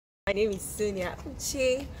My name is Sonia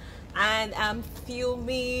Uche and I'm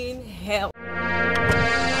filming Help.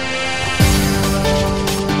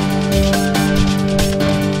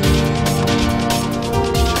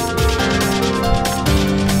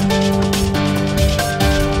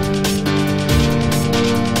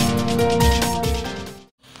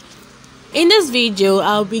 In this video,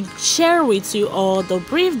 I'll be sharing with you all the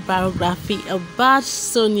brief biography about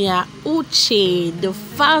Sonia Uche, the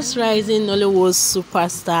fast-rising Nollywood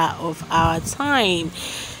superstar of our time.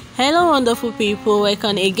 Hello wonderful people,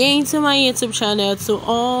 welcome again to my YouTube channel. To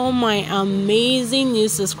all my amazing new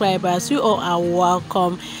subscribers, you all are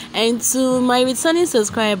welcome, and to my returning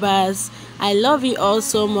subscribers, I love you all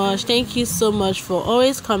so much. Thank you so much for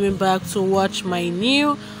always coming back to watch my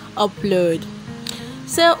new upload.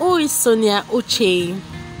 So, who is Sonia Uche?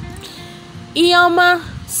 Ioma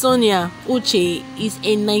Sonia Uche is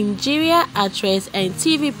a Nigerian actress and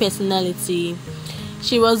TV personality.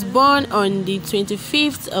 She was born on the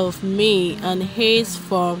 25th of May and hails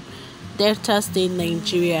from Delta State,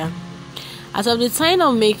 Nigeria. As of the time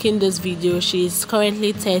of making this video, she is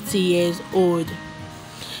currently 30 years old.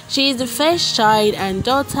 She is the first child and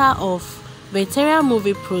daughter of veteran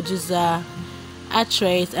movie producer,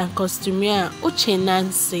 actress and costumier Uche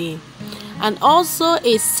Nancy, and also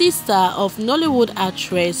a sister of Nollywood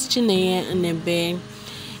actress Chineye.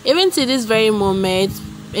 Even to this very moment,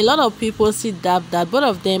 a lot of people see that both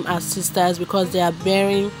of them are sisters because they are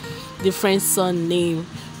bearing different son name.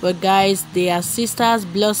 But guys, they are sisters,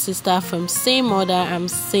 blood sister from same mother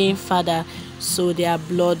and same father, so they are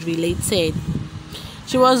blood related.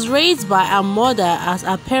 She was raised by her mother as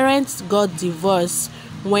her parents got divorced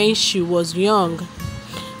when she was young.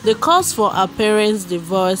 The cause for her parents'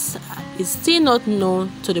 divorce is still not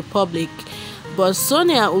known to the public, but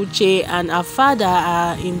Sonia Uche and her father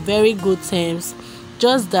are in very good terms,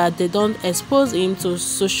 just that they don't expose him to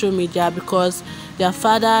social media because their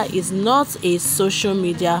father is not a social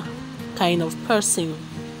media kind of person.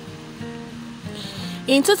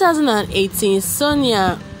 In 2018,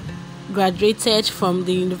 Sonia graduated from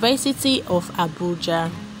the University of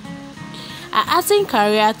Abuja. Her acting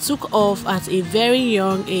career took off at a very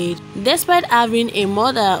young age. Despite having a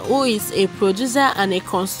mother who is a producer and a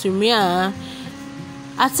costumier,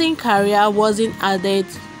 acting career wasn't added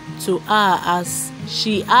to her as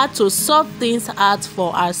she had to sort things out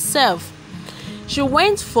for herself. She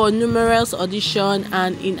went for numerous auditions,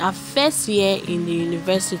 and in her first year in the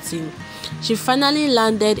university, she finally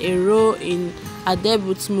landed a role in a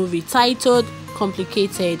debut movie titled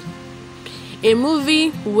Complicated, a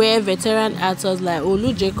movie where veteran actors like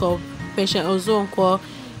Olu Jacob, Patient Ozonkwo,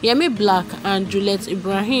 Yemi Black and Juliet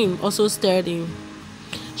Ibrahim also starred in.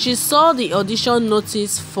 She saw the audition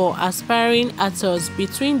notice for aspiring actors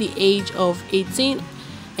between the age of 18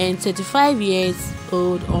 and 35 years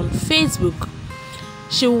old on Facebook.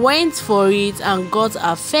 She went for it and got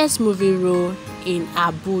her first movie role in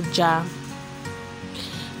Abuja.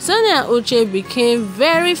 Sonia Uche became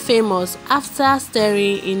very famous after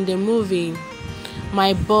starring in the movie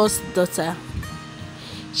My Boss Daughter.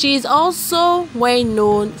 She is also well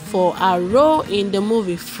known for her role in the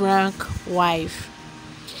movie Frank Wife.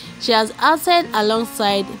 She has acted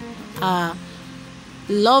alongside her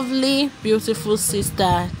lovely, beautiful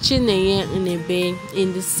sister Chineye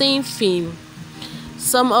in the same film,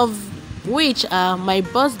 some of which are My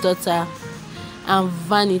Boss Daughter and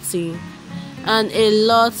Vanity, and a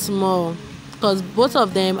lot more, because both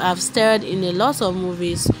of them have starred in a lot of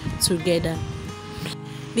movies together.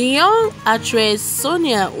 The young actress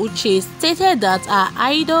Sonia Uche stated that her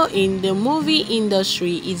idol in the movie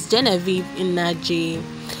industry is Genevieve Nnaji,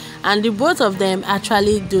 and the both of them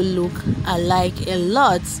actually do look alike a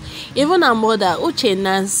lot. Even her mother Uche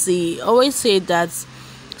Nancy always said that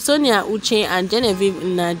Sonia Uche and Genevieve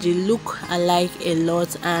Nnaji look alike a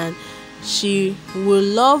lot, and she would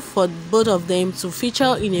love for both of them to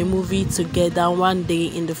feature in a movie together one day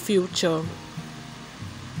in the future.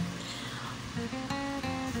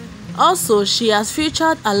 Also, she has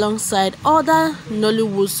featured alongside other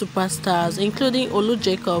Nollywood superstars including Olu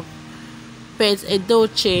Jacob, Pet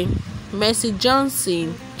Edochie, Mercy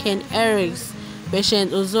Johnson, Ken Eriks,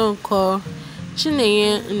 Patient Ozonkwo,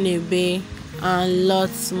 Chineye, and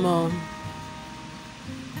lots more.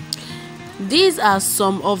 These are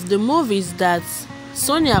some of the movies that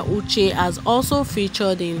Sonia Uche has also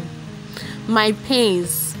featured in: My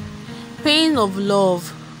Pains, Pain of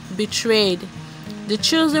Love, Betrayed, The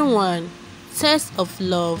Chosen One, Test of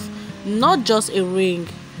Love, Not Just a Ring,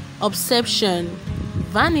 Obsession,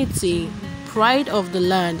 Vanity, Pride of the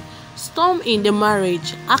Land, Storm in the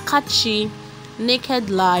Marriage, Akachi, Naked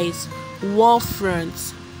Lies, War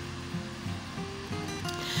Front.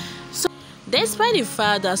 Despite the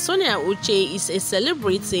fact that Sonia Uche is a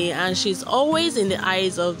celebrity and she's always in the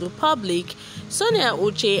eyes of the public, Sonia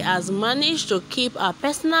Uche has managed to keep her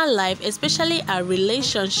personal life, especially her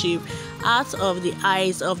relationship, out of the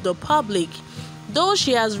eyes of the public. Though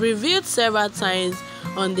she has revealed several times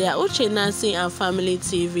on their Uche Nancy and Family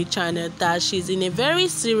TV channel that she's in a very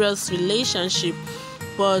serious relationship,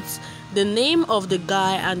 but the name of the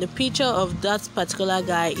guy and the picture of that particular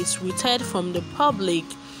guy is withheld from the public.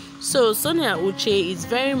 So Sonia Uche is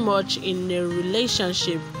very much in a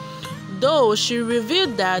relationship, though she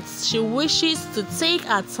revealed that she wishes to take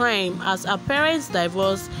her time as her parents'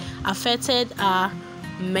 divorce affected her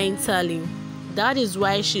mentally. That is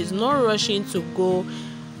why she's not rushing to go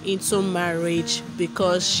into marriage,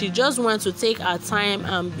 because she just wants to take her time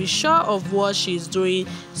and be sure of what she's doing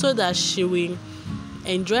so that she will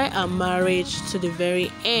enjoy her marriage to the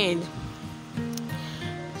very end.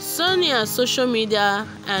 Sonia's social media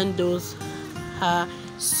handles her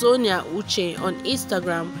Sonia Uche on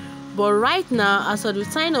Instagram, but right now, as of the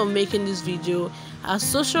time of making this video, her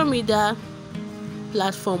social media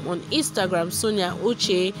platform on Instagram, Sonia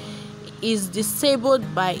Uche, is disabled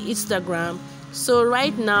by Instagram. So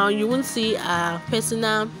right now you won't see a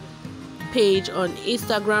personal page on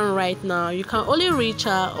Instagram right now. You can only reach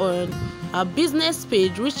her on a business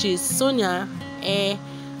page, which is Sonia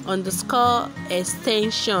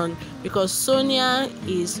 _extension, because Sonia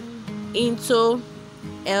is into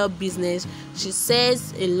hair business. She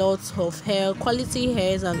sells a lot of hair, quality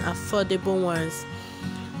hairs and affordable ones.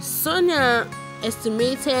 Sonia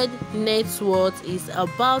estimated net worth is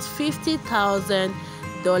about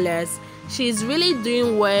 $50,000. She's really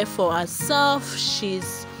doing well for herself.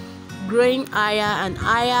 She's growing higher and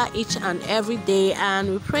higher each and every day, and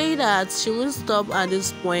we pray that she won't stop at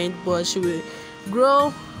this point, but she will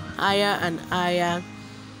grow higher and higher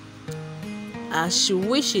as she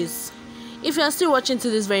wishes. If you are still watching to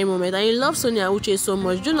this very moment and you love Sonia Uche so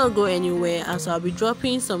much, do not go anywhere, as I'll be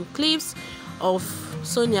dropping some clips of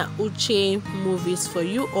Sonia Uche movies for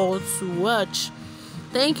you all to watch.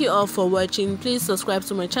 Thank you all for watching. Please subscribe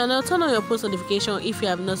to my channel, turn on your post notification if you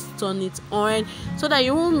have not turned it on, so that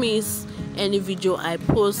you won't miss any video I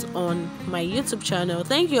post on my YouTube channel.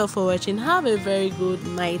 Thank you all for watching. Have a very good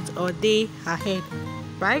night or day ahead.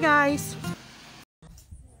 Bye guys.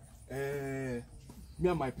 Me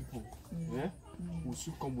and my people, we'll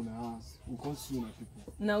soon come to my house. We'll come see my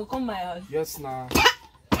people. Now we'll come my house. Yes, now.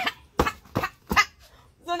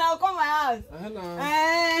 So now come my house.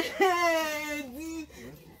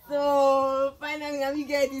 So finally let me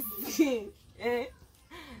get this thing.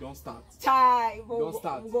 Don't start. Chai, don't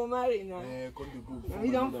start. We go marry now. We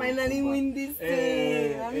don't finally win this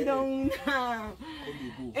thing. We don't.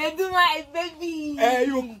 Do my baby.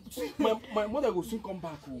 You, my mother will soon come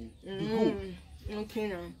back. Go. Okay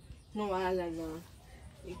now. No wahala now.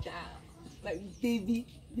 Like baby,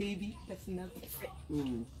 personal.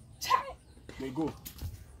 Chai. They go.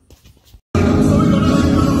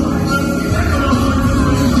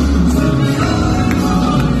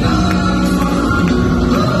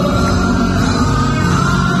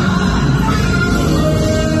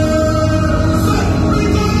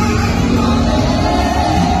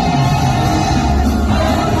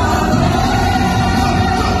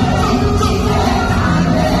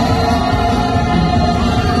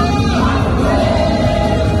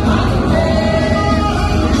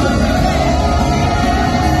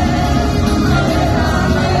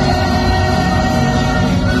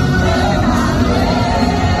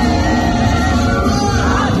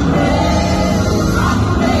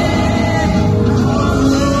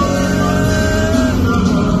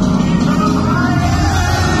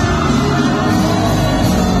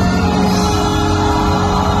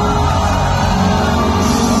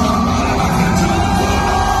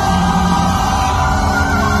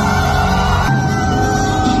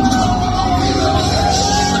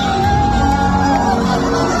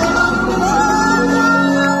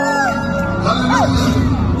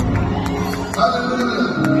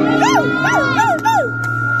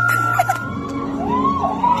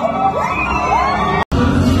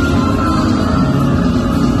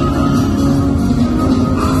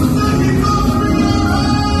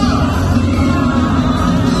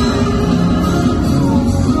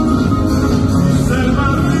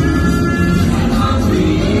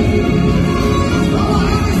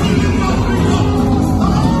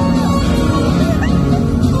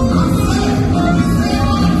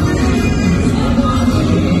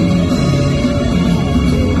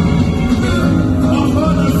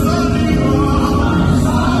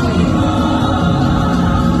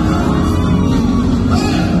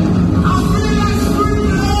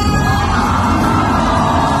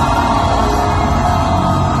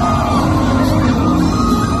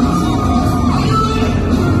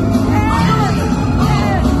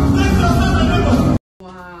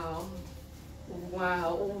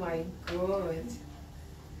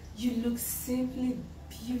 You look simply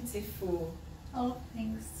beautiful. Oh,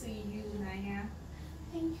 thanks to you, Naya.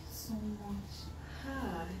 Thank you so much.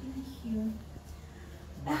 Ah, Thank you.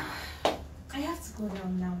 I have to go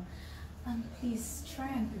down now. Please try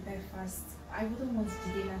and prepare fast. I wouldn't want to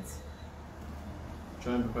delay that.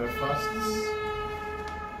 Try and prepare fast.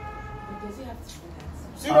 but does he have to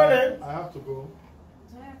do that? I have to go.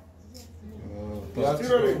 Do I have to You have to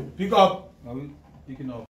go. Pick up. Are we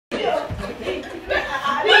picking up?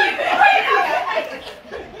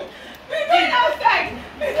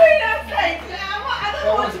 We're going outside. I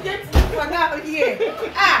don't want to get to you for now here.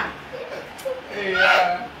 Hey,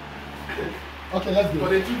 Okay, let's but go.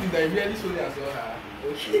 the truth is that if really Sonia saw her.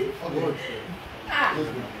 Okay.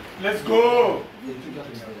 Let's go.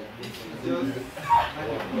 Let's go.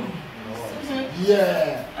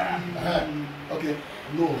 Yeah. Okay.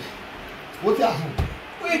 No. What happened?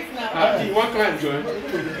 Wait now. You want to join?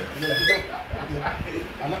 Okay.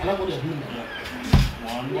 I'm not going to do now.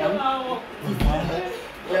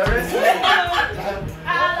 Yeah, rest.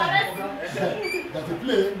 That's a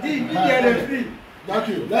play. Free.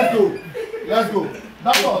 Okay, let's go. Let's go.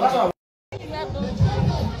 That's all. That's all.